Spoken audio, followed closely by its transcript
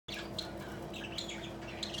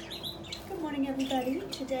morning, everybody.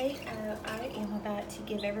 Today I am about to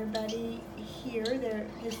give everybody here,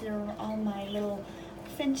 these are all my little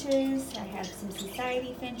finches. I have some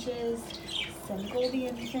society finches, some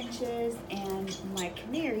gouldian finches, and my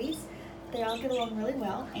canaries. They all get along really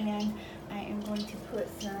well, and I am going to put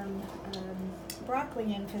some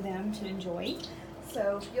broccoli in for them to enjoy.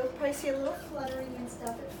 So you'll probably see a little fluttering and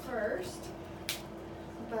stuff at first,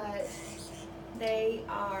 but they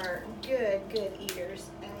are good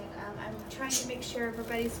eaters, and I'm trying to make sure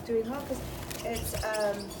everybody's doing well because it's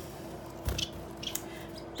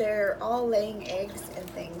they're all laying eggs and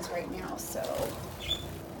things right now. So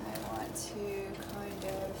I want to kind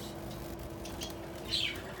of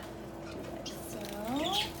do that. So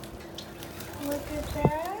look at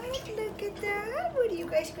that! Look at that! What are you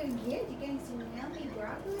guys gonna get? You getting some yummy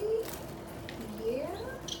broccoli? Yeah.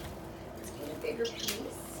 Let's get a bigger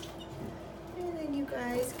piece. And then you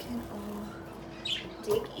guys can all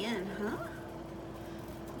dig in, huh?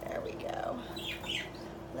 There we go.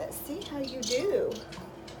 Let's see how you do.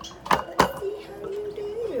 Let's see how you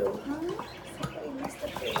do, huh? Somebody messed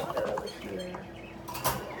up your water over here.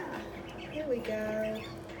 Yeah, here we go.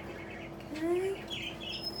 Okay.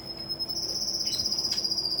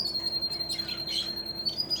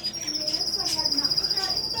 Yes, I have not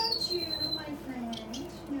forgotten about you, my friend.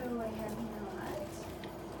 No, I have not.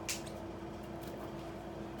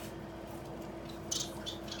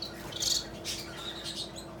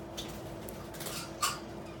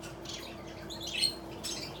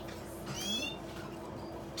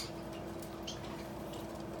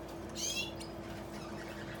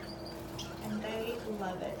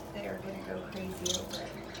 Love it. They are going to go crazy over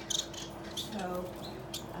it. So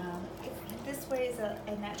this way is a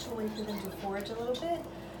natural way for them to forage a little bit.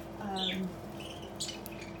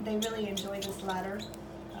 They really enjoy this ladder.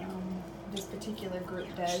 This particular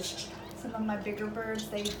group does. Some of my bigger birds,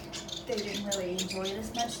 they didn't really enjoy it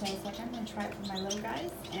as much, so I was like, I'm going to try it for my little guys,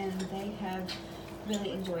 and they have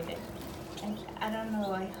really enjoyed it. And I don't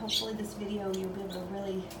know, hopefully this video you'll be able to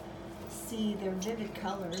really see their vivid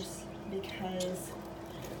colors, because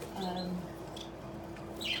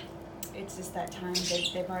it's just that time.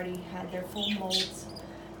 They've already had their full molts.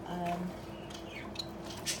 Let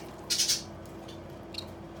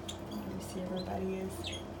me see, everybody is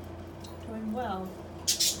doing well.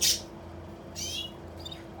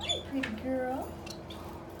 Hi, pretty girl.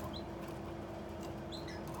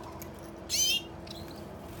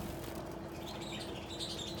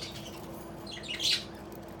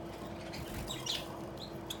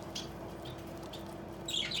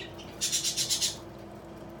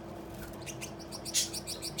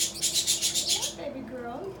 Baby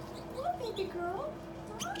girl. Oh, baby girl.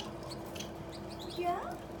 Huh? Yeah?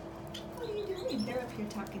 What are you doing? They're up here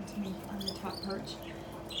talking to me on the top perch.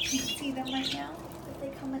 You can see them right now? If they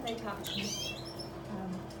come and they talk to me.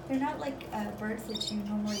 They're not like birds that you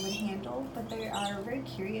normally would handle, but they are very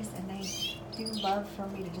curious, and they do love for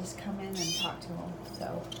me to just come in and talk to them.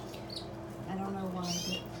 So, I don't know why,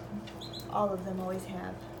 but all of them always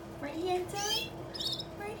have. Right, handsome?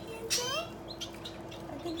 Right, handsome?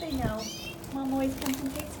 I think they know. Mom always comes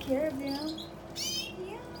and takes care of them.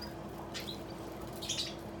 Yeah.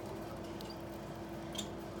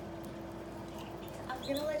 I'm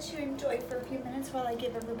going to let you enjoy for a few minutes while I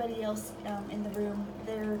give everybody else in the room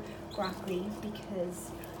their broccoli,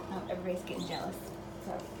 because everybody's getting jealous.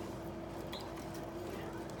 So.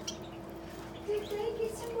 Did they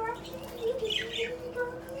get some broccoli? You get some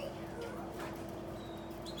broccoli?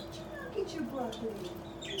 I'll get your broccoli.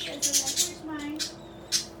 You guys are like, where's mine?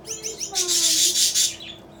 Where's mine?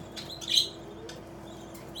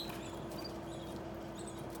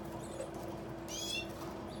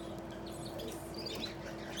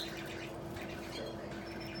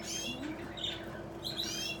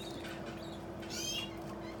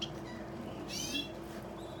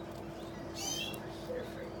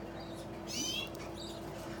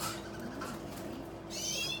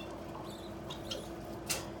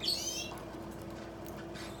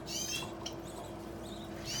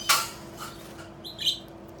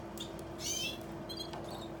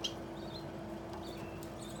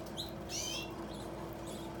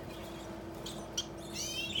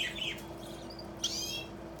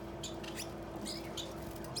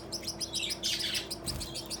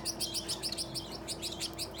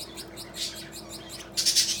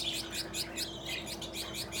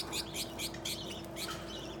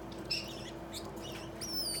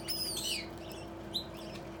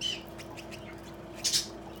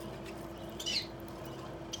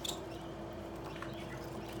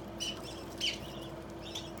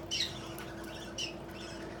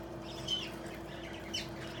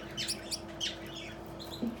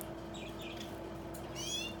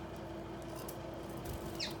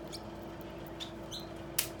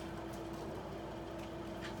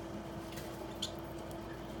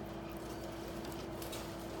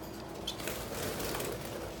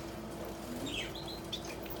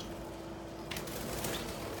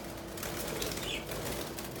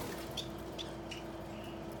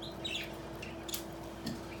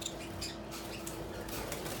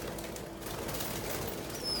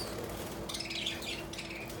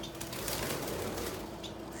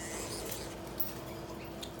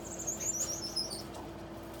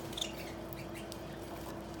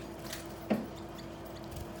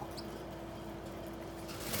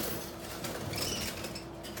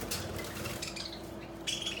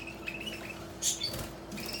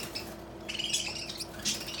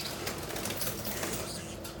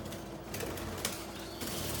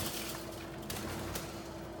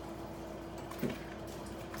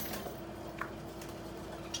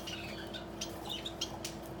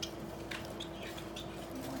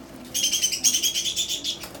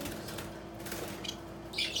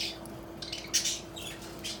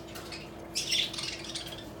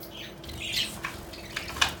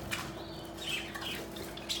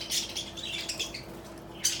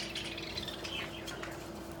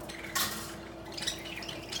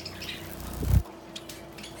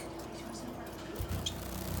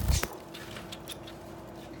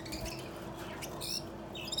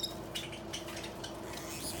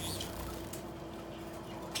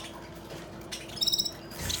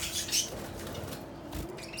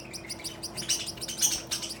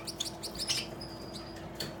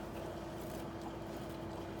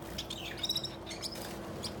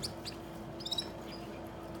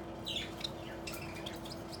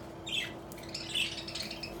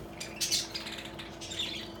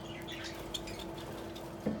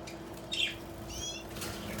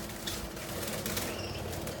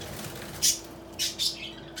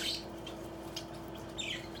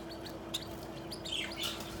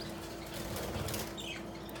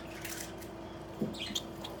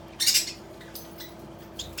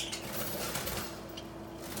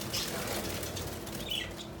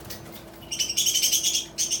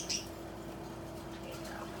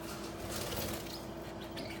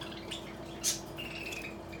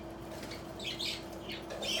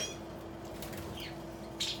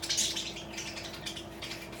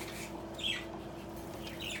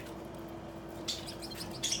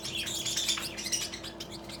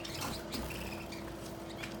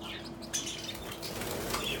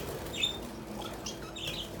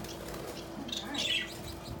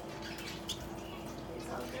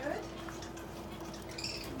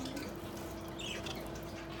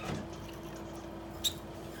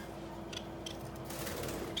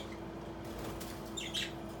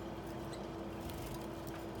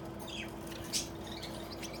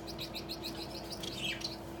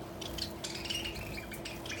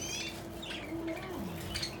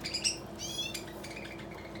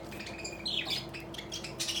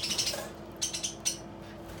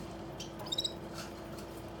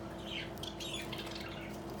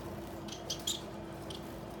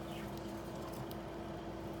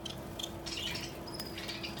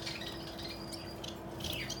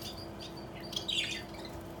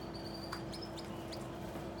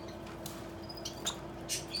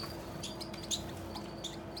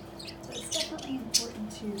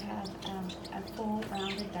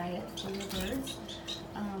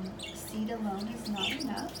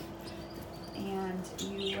 enough. And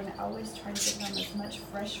you want to always try to give them as much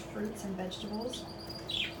fresh fruits and vegetables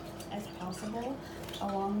as possible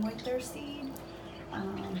along with their seed.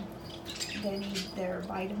 They need their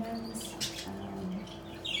vitamins,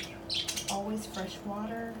 always fresh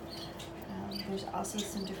water. There's also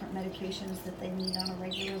some different medications that they need on a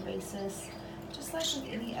regular basis, just like with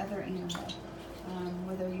any other animal.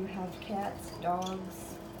 Whether you have cats,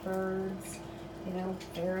 dogs, birds,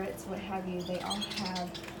 ferrets, what have you, they all have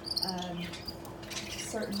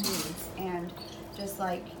certain needs. And just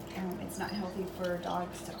like it's not healthy for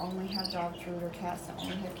dogs to only have dog food or cats to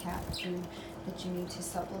only have cat food, that you need to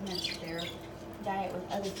supplement their diet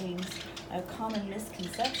with other things. A common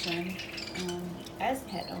misconception as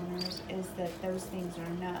pet owners is that those things are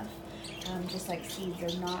enough. Just like seeds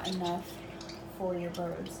are not enough for your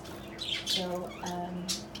birds. So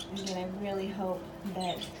again, I really hope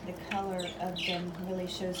that the color of them really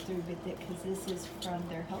shows through, because this is from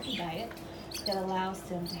their healthy diet that allows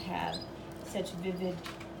them to have such vivid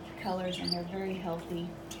colors, and they're very healthy.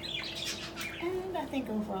 And I think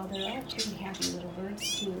overall they're all pretty happy little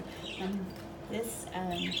birds too. This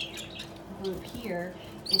group here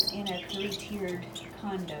is in a 3-tiered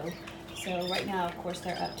condo. So right now, of course,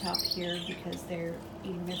 they're up top here because they're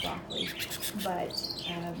eating their broccoli. But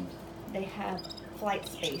they have flight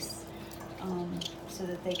space so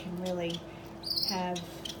that they can really have,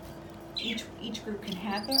 each group can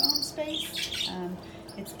have their own space.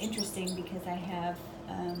 It's interesting because I have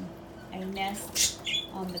a nest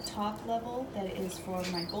on the top level that is for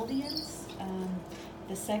my gouldians.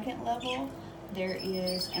 The second level, there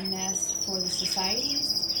is a nest for the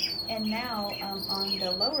societies. And now on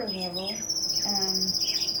the lower level,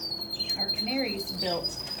 our canaries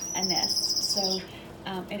built a nest. So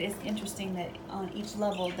it is interesting that on each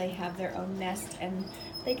level they have their own nest, and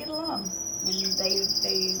they get along, and they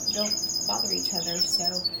don't bother each other. So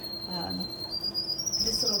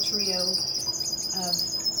this little trio of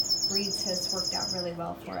breeds has worked out really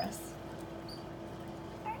well for us.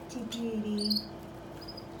 Aren't you pretty?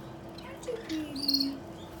 Aren't you pretty?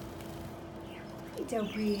 You're so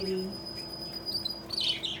pretty.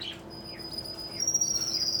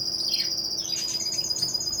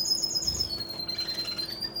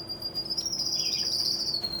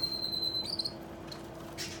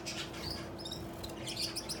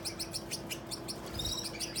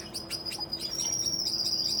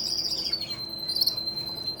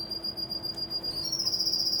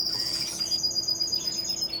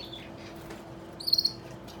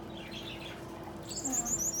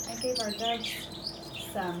 I gave our dogs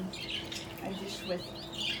a dish with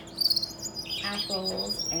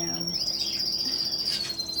apples and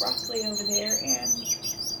broccoli over there, and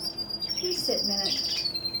he's sitting in it.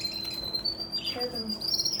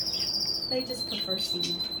 They just prefer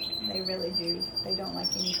seed. They really do. They don't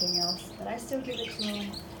like anything else. But I still give it to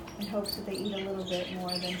them in hopes that they eat a little bit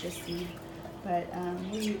more than just seed. But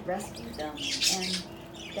we rescued them, and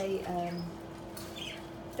they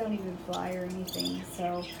don't even fly or anything.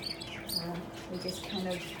 So we just kind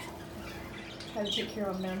of try to take care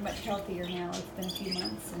of them. They're much healthier now. It's been a few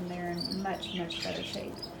months, and they're in much, much better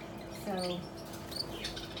shape. So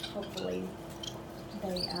hopefully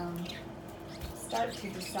they start to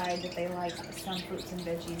decide that they like some fruits and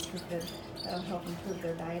veggies, because that'll help improve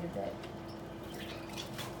their diet a bit.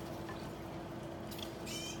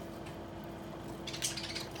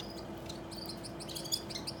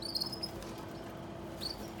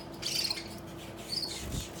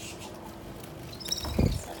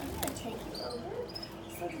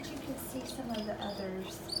 So that you can see some of the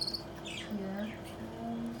others here.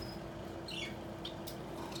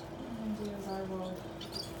 What I'm going to do is I will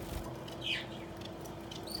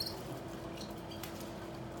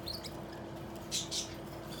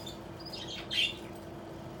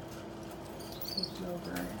take you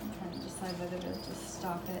over. I'm trying to decide whether to just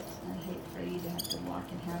stop it. I hate for you to have to walk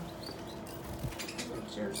and have little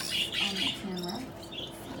jerks on the camera.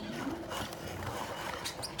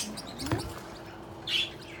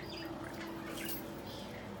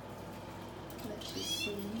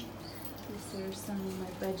 There's some of my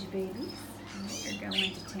budgie babies, and they're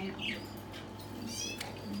going to town. Let me see if I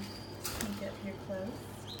can sneak up here close.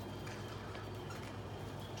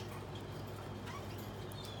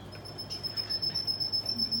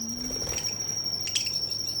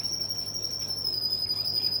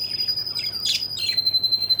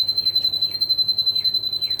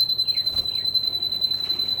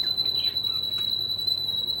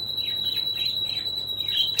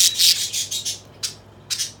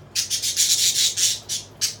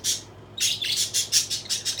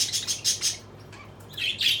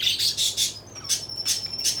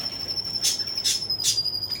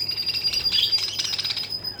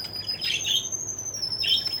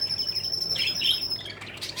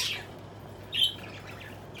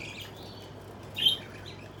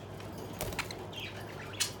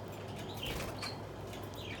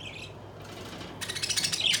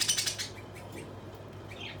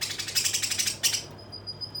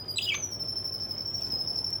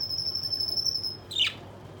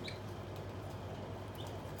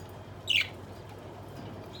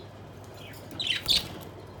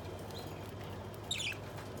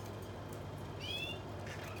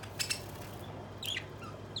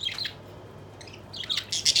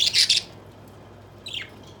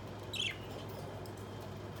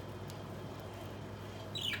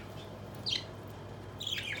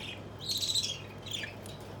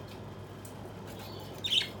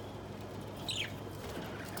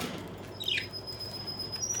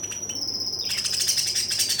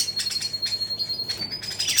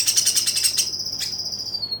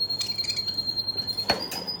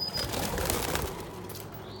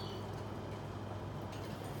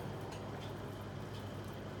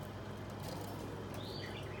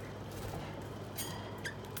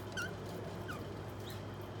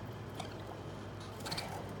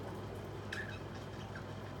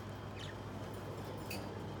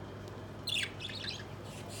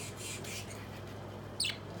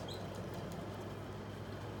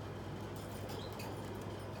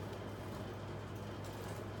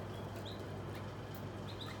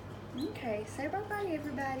 Okay, say bye-bye,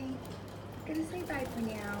 everybody. I'm gonna say bye for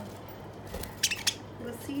now.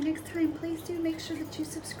 We'll see you next time. Please do make sure that you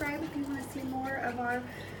subscribe if you want to see more of our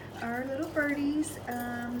little birdies.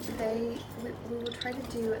 We will try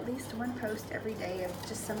to do at least one post every day of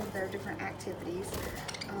just some of their different activities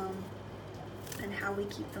and how we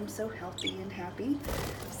keep them so healthy and happy.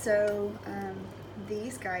 So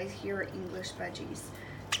these guys here are English budgies,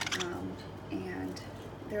 and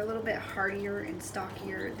they're a little bit hardier and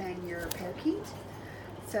stockier than your parakeet.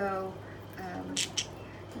 So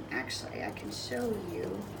actually, I can show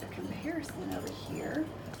you a comparison over here.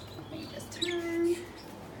 Let me just turn.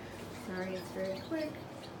 Sorry, it's very quick.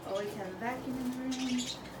 Always have a vacuum in the room.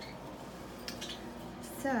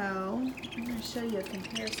 So, I'm going to show you a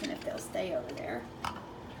comparison if they'll stay over there.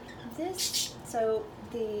 So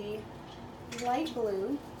the light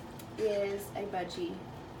blue is a budgie,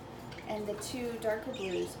 and the two darker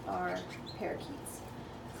blues are parakeets.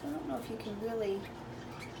 So I don't know if you can really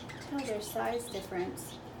tell their size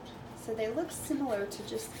difference. So they look similar to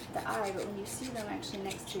just the eye, but when you see them actually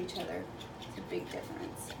next to each other, it's a big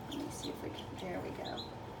difference. Let me see if we can, there we go.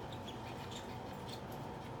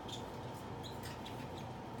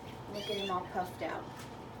 Look at him all puffed out.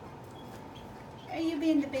 Are you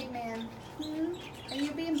being the big man? Hmm? Are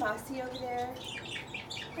you being bossy over there?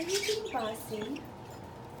 Are you being bossy?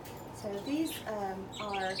 So these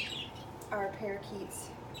are parakeets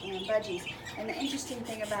and budgies. And the interesting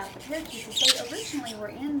thing about the parakeets is they originally were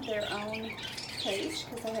in their own cage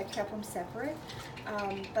because I had kept them separate,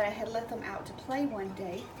 but I had let them out to play one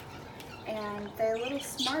day, and their little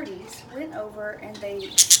smarties went over and they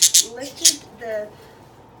lifted the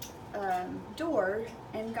door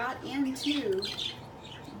and got into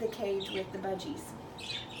the cage with the budgies,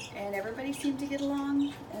 and everybody seemed to get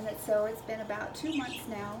along, and so it's been about 2 months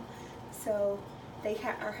now, so they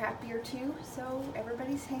are happier too, so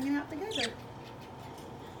everybody's hanging out together,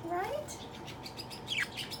 right?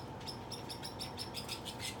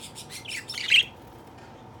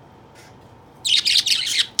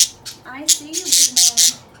 I see you, big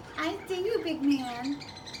man. I see you, big man.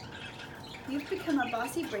 You've become a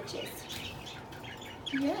bossy britches.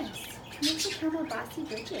 Yes, you've become a bossy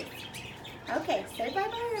britches. Okay, say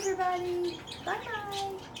bye-bye, everybody.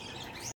 Bye-bye.